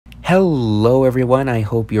Hello everyone, I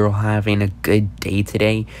hope you're all having a good day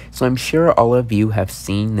today. So I'm sure all of you have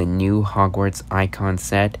seen the new Hogwarts icon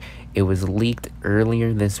set. It was leaked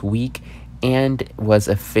earlier this week and was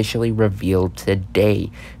officially revealed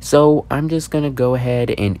today. So I'm just gonna go ahead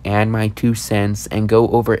and add my 2 cents and go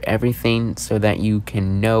over everything so that you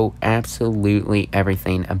can know absolutely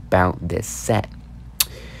everything about this set.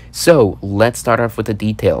 So let's start off with the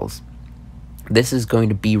details. This is going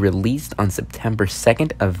to be released on September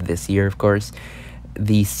 2nd of this year, of course.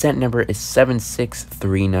 The set number is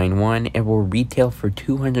 76391. It will retail for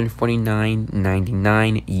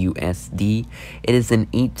 $249.99 USD. It is an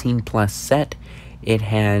 18 plus set. It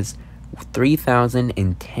has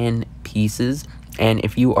 3,010 pieces. And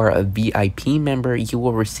if you are a VIP member, you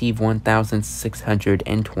will receive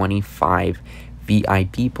 1,625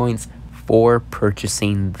 VIP points for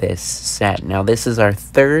purchasing this set. Now, this is our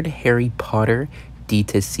third Harry Potter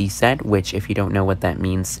D2C set, which, if you don't know what that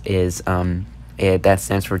means, is that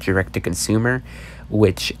stands for direct to consumer,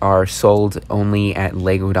 which are sold only at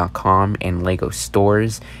lego.com and Lego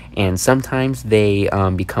stores, and sometimes they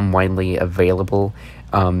become widely available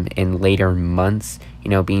in later months,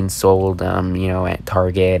 being sold, at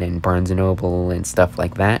Target and Barnes & Noble and stuff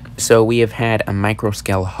like that. So we have had a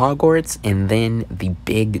micro-scale Hogwarts, and then the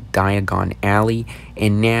big Diagon Alley,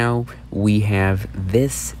 and now we have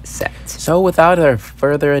this set. So without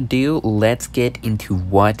further ado, let's get into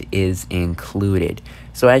what is included.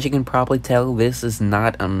 So as you can probably tell, this is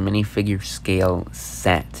not a minifigure scale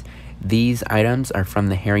set. These items are from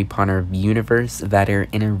the Harry Potter universe that are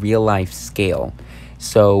in a real-life scale.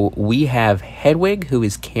 So we have Hedwig, who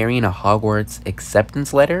is carrying a Hogwarts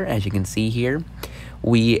acceptance letter, as you can see here.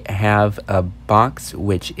 We have a box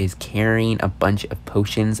which is carrying a bunch of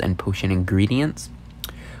potions and potion ingredients.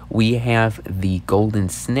 We have the golden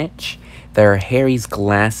snitch. There are Harry's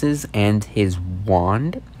glasses and his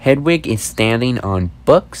wand. Hedwig is standing on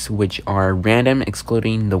books, which are random,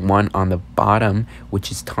 excluding the one on the bottom,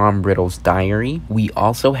 which is Tom Riddle's diary. We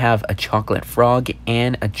also have a chocolate frog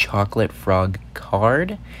and a chocolate frog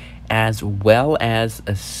card, as well as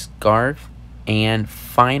a scarf, and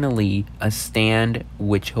finally a stand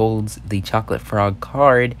which holds the chocolate frog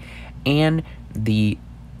card and the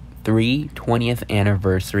 20th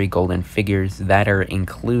anniversary golden figures that are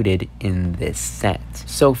included in this set.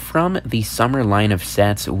 So from the summer line of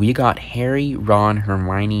sets, we got Harry, Ron,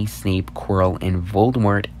 Hermione, Snape, Quirrell, and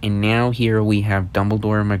Voldemort, and now here we have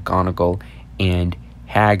Dumbledore, McGonagall, and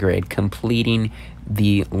Hagrid completing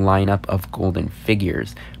the lineup of golden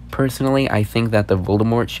figures. Personally, I think that the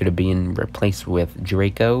Voldemort should have been replaced with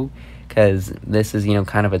Draco, because this is,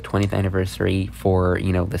 kind of a 20th anniversary for,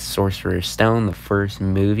 the Sorcerer's Stone, the first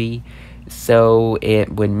movie. So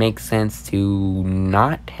it would make sense to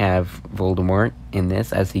not have Voldemort in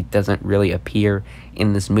this, as he doesn't really appear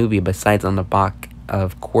in this movie, besides on the back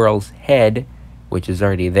of Quirrell's head, which is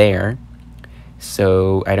already there.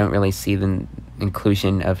 So I don't really see the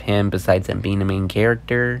inclusion of him, besides him being the main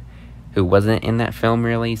character, who wasn't in that film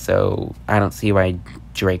really, so I don't see why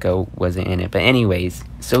Draco wasn't in it. But anyways,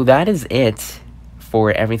 so that is it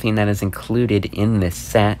for everything that is included in this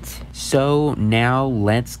set. So now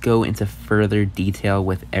let's go into further detail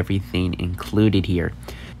with everything included here.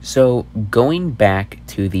 So going back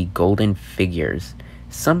to the golden figures,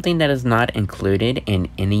 something that is not included in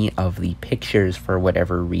any of the pictures for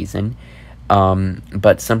whatever reason,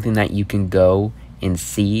 but something that you can go and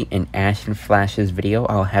see in Ash and Flash's video.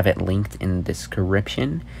 I'll have it linked in the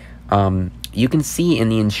description. You can see in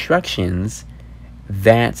the instructions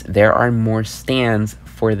that there are more stands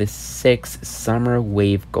for the 6 Summer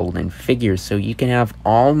Wave golden figures. So you can have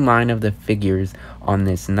all 9 of the figures on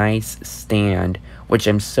this nice stand, which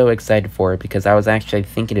I'm so excited for, because I was actually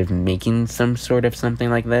thinking of making some sort of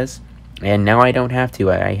something like this. And now I don't have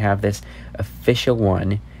to. I have this official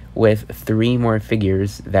one with 3 more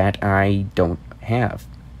figures that I don't have.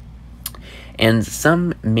 And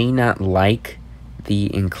some may not like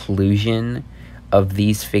the inclusion of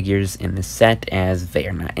these figures in the set, as they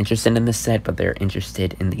are not interested in the set, but they're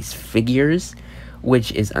interested in these figures,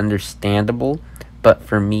 which is understandable. But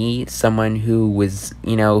for me, someone who was,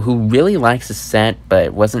 who really likes the set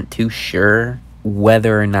but wasn't too sure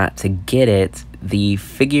whether or not to get it, the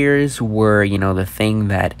figures were, the thing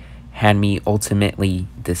that had me ultimately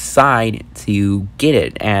decide to get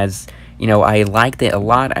it, as I liked it a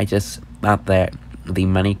lot. I just thought that the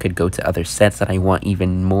money could go to other sets that I want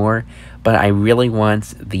even more, but I really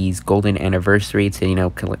want these golden anniversary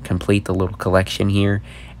to, complete the little collection here,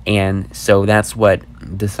 and so that's what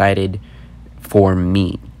decided for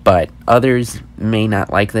me. But others may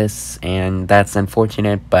not like this, and that's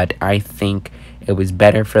unfortunate, but I think it was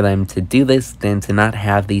better for them to do this than to not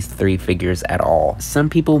have these 3 figures at all. Some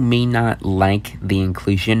people may not like the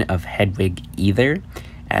inclusion of Hedwig either,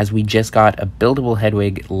 as we just got a buildable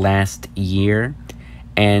Hedwig last year,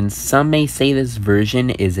 and some may say this version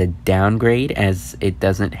is a downgrade as it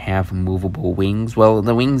doesn't have movable wings. Well,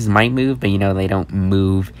 the wings might move, but they don't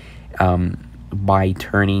move by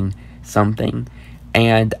turning something.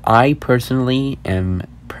 And I personally am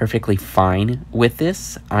perfectly fine with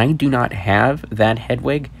this. I do not have that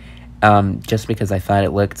Hedwig, just because I thought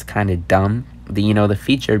it looked kind of dumb. The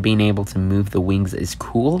feature of being able to move the wings is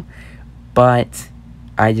cool, but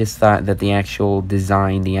I just thought that the actual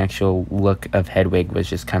design, the actual look of Hedwig was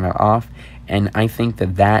just kind of off, and I think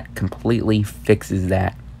that completely fixes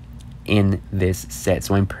that in this set.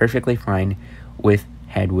 So I'm perfectly fine with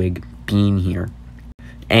Hedwig being here.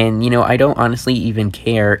 And, I don't honestly even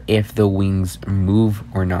care if the wings move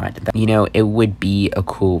or not. It would be a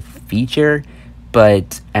cool feature,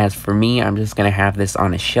 but as for me, I'm just going to have this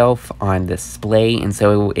on a shelf, on display, and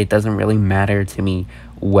so it doesn't really matter to me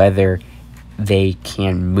whether they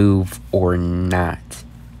can move or not.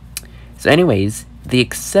 So anyways, the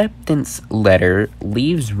acceptance letter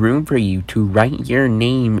leaves room for you to write your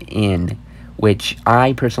name in, which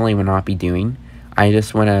I personally will not be doing. I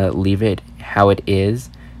just want to leave it how it is.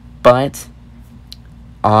 But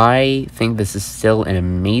I think this is still an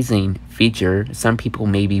amazing feature. Some people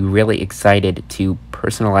may be really excited to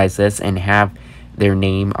personalize this and have their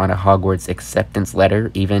name on a Hogwarts acceptance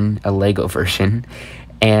letter, even a Lego version.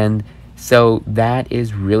 And so that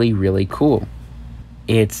is really, really cool.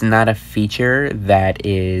 It's not a feature that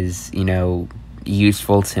is,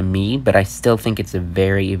 useful to me, but I still think it's a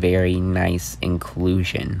very, very nice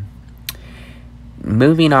inclusion.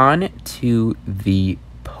 Moving on to the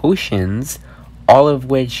potions, all of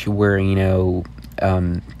which were,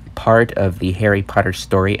 part of the Harry Potter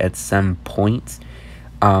story at some point.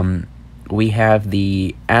 We have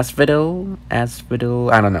the asphodel,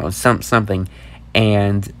 I don't know, something,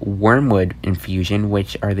 and wormwood infusion,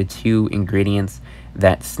 which are the 2 ingredients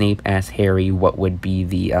that Snape asked Harry what would be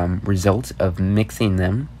the result of mixing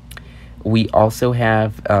them. We also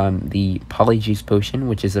have the polyjuice potion,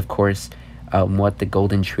 which is, of course, what the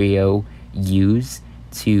Golden Trio use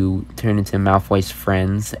to turn into Malfoy's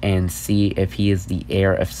friends and see if he is the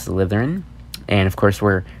heir of Slytherin. And, of course,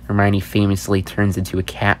 where Hermione famously turns into a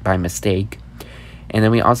cat by mistake. And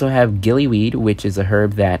then we also have gillyweed, which is a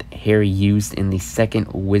herb that Harry used in the second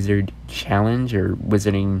Wizard Challenge, or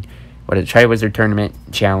Triwizard Tournament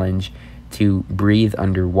Challenge, to breathe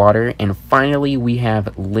underwater. And finally, we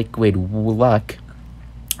have liquid luck,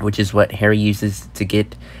 which is what Harry uses to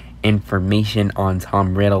get information on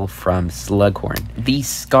Tom Riddle from Slughorn. The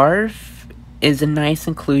scarf is a nice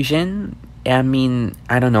inclusion. I mean,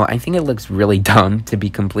 I don't know. I think it looks really dumb, to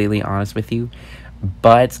be completely honest with you.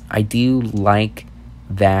 But I do like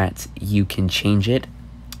that you can change it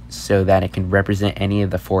so that it can represent any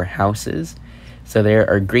of the 4 houses. So there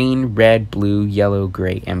are green, red, blue, yellow,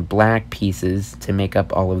 gray, and black pieces to make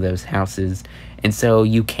up all of those houses. And so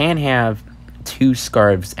you can have 2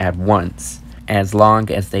 scarves at once, as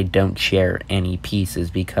long as they don't share any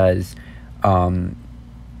pieces, because Slytherin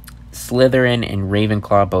and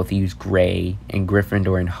Ravenclaw both use gray, and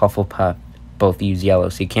Gryffindor and Hufflepuff both use yellow,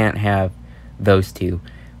 so you can't have those 2.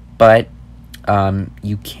 But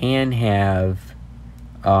you can have,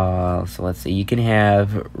 so let's see, you can have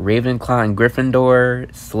Ravenclaw and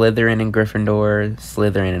Gryffindor, Slytherin and Gryffindor,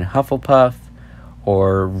 Slytherin and Hufflepuff,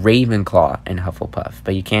 or Ravenclaw and Hufflepuff.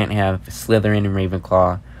 But you can't have Slytherin and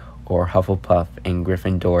Ravenclaw or Hufflepuff and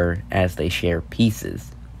Gryffindor as they share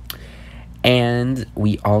pieces. And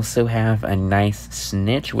we also have a nice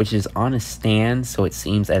snitch, which is on a stand, so it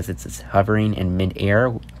seems as it's hovering in midair,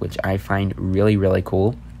 which I find really, really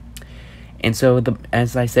cool. And so,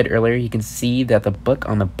 as I said earlier, you can see that the book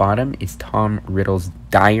on the bottom is Tom Riddle's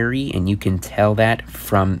diary, and you can tell that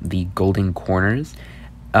from the golden corners.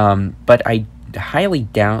 But I highly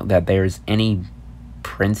doubt that there's any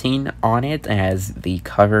printing on it, as the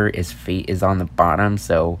cover is on the bottom.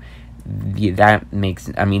 So that makes,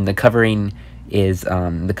 the covering is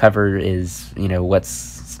the cover is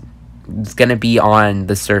what's it's gonna be on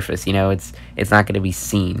the surface. It's not gonna be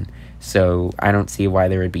seen. So I don't see why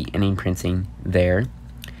there would be any printing there.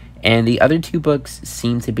 And the other 2 books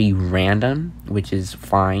seem to be random, which is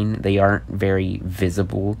fine. They aren't very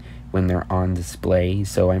visible when they're on display,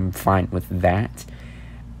 so I'm fine with that.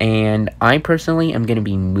 And I personally am going to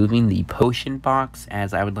be moving the potion box,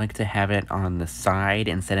 as I would like to have it on the side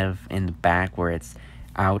instead of in the back where it's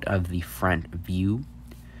out of the front view.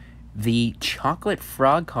 The chocolate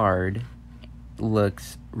frog card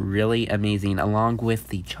looks really amazing, along with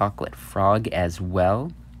the chocolate frog as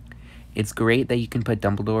well. It's great that you can put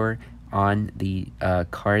Dumbledore on the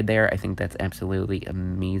card there. I think that's absolutely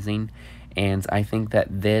amazing. And I think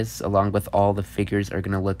that this, along with all the figures, are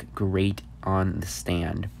going to look great on the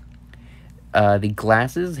stand. The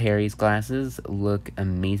glasses, Harry's glasses, look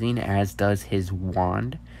amazing, as does his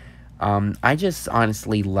wand. I just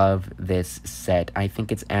honestly love this set. I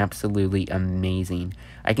think it's absolutely amazing.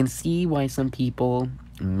 I can see why some people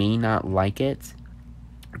may not like it,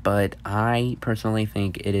 but I personally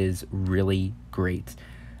think it is really great.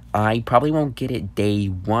 I probably won't get it day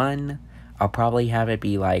one. I'll probably have it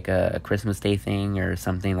be like a Christmas Day thing or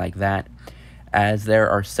something like that, as there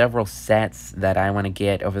are several sets that I want to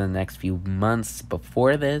get over the next few months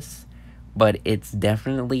before this, but it's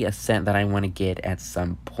definitely a set that I want to get at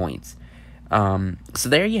some point. So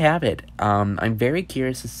there you have it. I'm very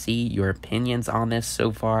curious to see your opinions on this.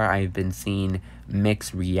 So far, I've been seeing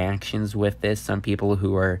mixed reactions with this. Some people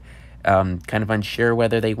who are kind of unsure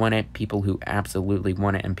whether they want it, people who absolutely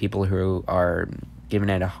want it, and people who are giving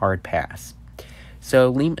it a hard pass. So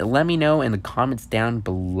let me know in the comments down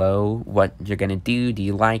below what you're going to do. Do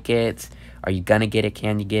you like it? Are you going to get it?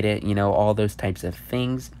 Can you get it? You know, all those types of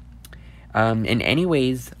things. And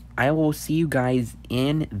anyways, I will see you guys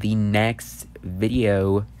in the next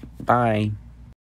video. Bye.